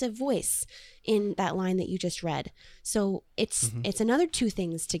passive voice in that line that you just read. So it's another two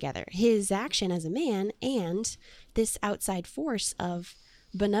things together. His action as a man and this outside force of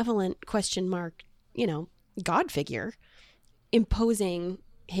benevolent ? God figure imposing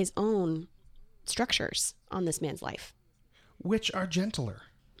his own structures on this man's life, which are gentler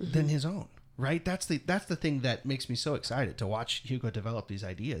than his own, right? That's the thing that makes me so excited to watch Hugo develop these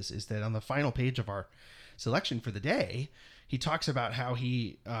ideas, is that on the final page of our selection for the day, he talks about how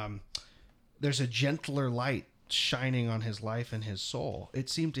he there's a gentler light shining on his life and his soul. It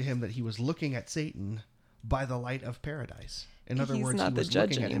seemed to him that he was looking at Satan by the light of paradise. In other words, not he was the judge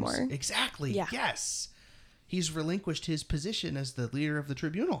looking anymore. At him. Exactly. Yeah. Yes. He's relinquished his position as the leader of the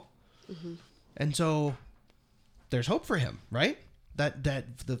tribunal. Mm-hmm. And so there's hope for him, right? That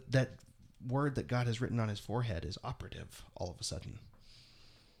word that God has written on his forehead is operative all of a sudden.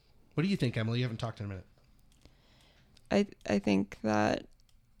 What do you think, Emily? You haven't talked in a minute. I think that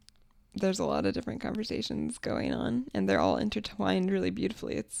there's a lot of different conversations going on, and they're all intertwined really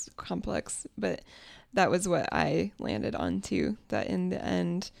beautifully. It's complex, but that was what I landed on too, that in the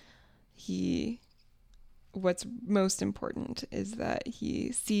end, what's most important is that he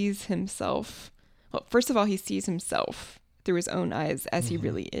sees himself. Well, first of all, he sees himself through his own eyes as he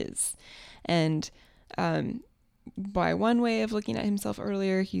really is. And by one way of looking at himself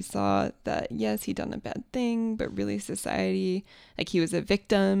earlier, he saw that, yes, he'd done a bad thing, but really society, like he was a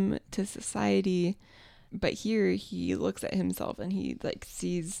victim to society. But here he looks at himself and he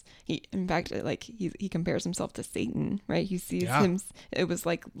sees, he compares himself to Satan, right? He sees him. It was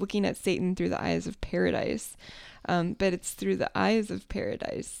like looking at Satan through the eyes of paradise. But it's through the eyes of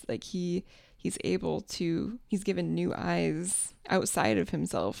paradise. Like he he's given new eyes outside of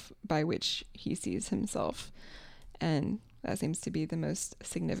himself by which he sees himself. And that seems to be the most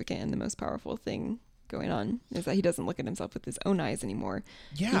significant and the most powerful thing going on, is that he doesn't look at himself with his own eyes anymore.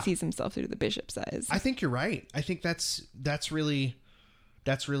 Yeah. He sees himself through the bishop's eyes. I think you're right. I think that's really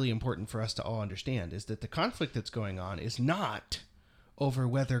important for us to all understand, is that the conflict that's going on is not over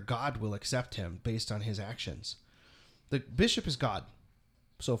whether God will accept him based on his actions. The bishop is God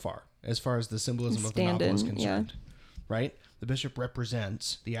so far as the symbolism of the novel is concerned, right? The bishop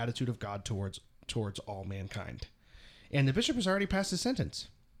represents the attitude of God towards all mankind. And the bishop has already passed his sentence.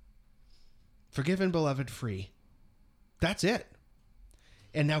 Forgiven, beloved, free. That's it.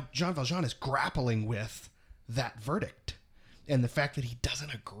 And now Jean Valjean is grappling with that verdict and the fact that he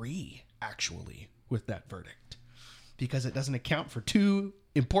doesn't agree, actually, with that verdict, because it doesn't account for two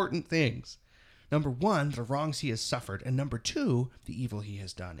important things. Number one, the wrongs he has suffered, and number two, the evil he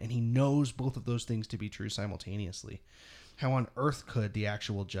has done. And he knows both of those things to be true simultaneously. How on earth could the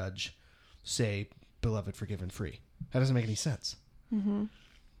actual judge say, beloved, forgiven, free? That doesn't make any sense. Mm-hmm.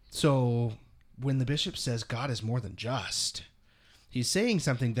 So when the bishop says God is more than just, he's saying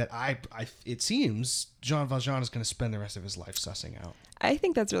something that it seems Jean Valjean is going to spend the rest of his life sussing out. I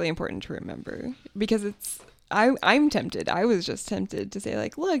think that's really important to remember, because I'm tempted. I was just tempted to say,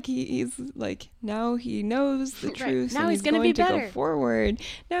 like, look, he's like, now he knows the truth. Now and he's going to be better. Go forward.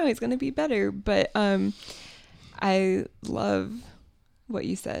 Now he's going to be better. But I love what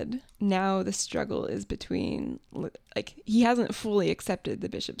you said. Now the struggle is between, like, he hasn't fully accepted the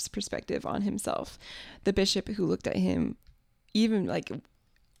bishop's perspective on himself. The bishop who looked at him, even like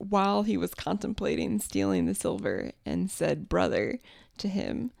while he was contemplating stealing the silver, and said brother to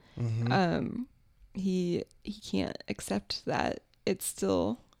him, mm-hmm. He can't accept that it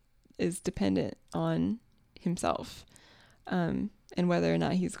still is dependent on himself, and whether or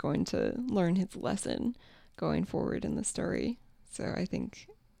not he's going to learn his lesson going forward in the story. So I think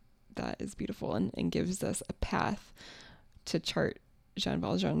that is beautiful and gives us a path to chart Jean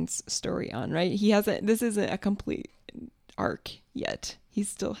Valjean's story on, right? This isn't a complete arc yet. He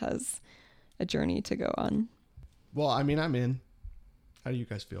still has a journey to go on. Well, I mean, I'm in. How do you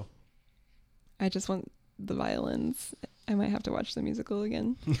guys feel? I just want the violins. I might have to watch the musical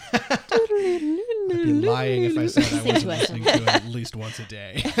again. I'd be lying if I said I wasn't listening to it at least once a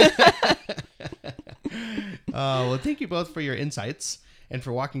day. Well, thank you both for your insights and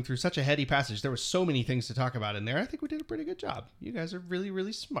for walking through such a heady passage. There were so many things to talk about in there. I think we did a pretty good job. You guys are really,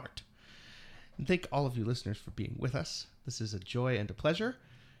 really smart. And thank all of you listeners for being with us. This is a joy and a pleasure.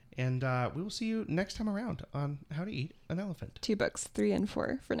 And we will see you next time around on How to Eat an Elephant. 2 books, 3 and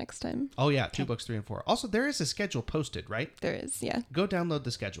 4 for next time. Oh, yeah. 2 books, 3 and 4. Also, there is a schedule posted, right? There is, yeah. Go download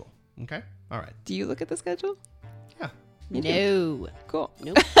the schedule. Okay? All right. Do you look at the schedule? Yeah. No. Cool.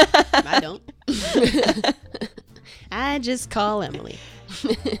 Nope. I don't. I just call Emily.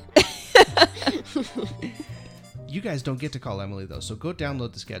 You guys don't get to call Emily, though, so go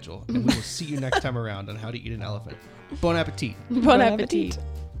download the schedule, and we will see you next time around on How to Eat an Elephant. Bon appetit. Bon appetit.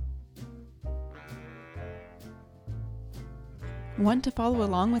 Want to follow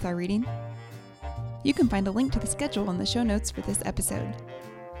along with our reading? You can find a link to the schedule in the show notes for this episode.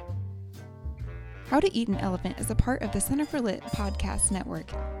 How to Eat an Elephant is a part of the Center for Lit podcast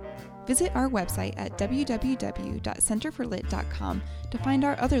network. Visit our website at www.centerforlit.com to find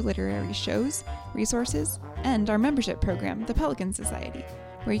our other literary shows, resources, and our membership program, the Pelican Society,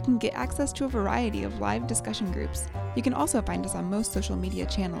 where you can get access to a variety of live discussion groups. You can also find us on most social media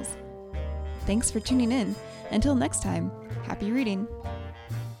channels. Thanks for tuning in. Until next time, happy reading.